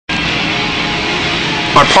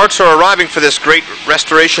Our parts are arriving for this great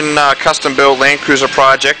restoration custom-built Land Cruiser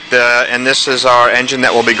project, and this is our engine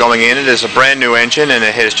that will be going in. It is a brand new engine, and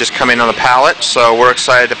it has just come in on the pallet, so we're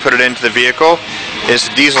excited to put it into the vehicle.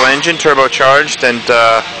 It's a diesel engine, turbocharged, and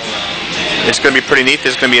it's going to be pretty neat.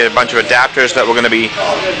 There's going to be a bunch of adapters that we're going to be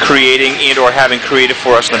creating and/or having created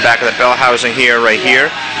for us in the back of the bell housing here, right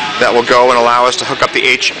here, that will go and allow us to hook up the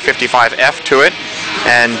H55F to it,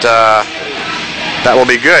 and that will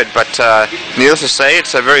be good. But needless to say,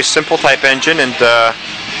 it's a very simple type engine, and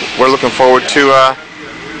we're looking forward to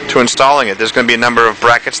installing it. There's going to be a number of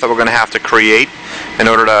brackets that we're going to have to create in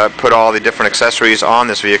order to put all the different accessories on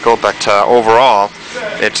this vehicle, but overall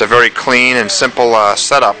it's a very clean and simple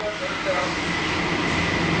setup.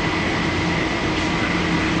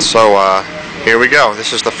 So here we go.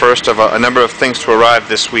 This is the first of a number of things to arrive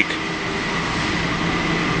this week.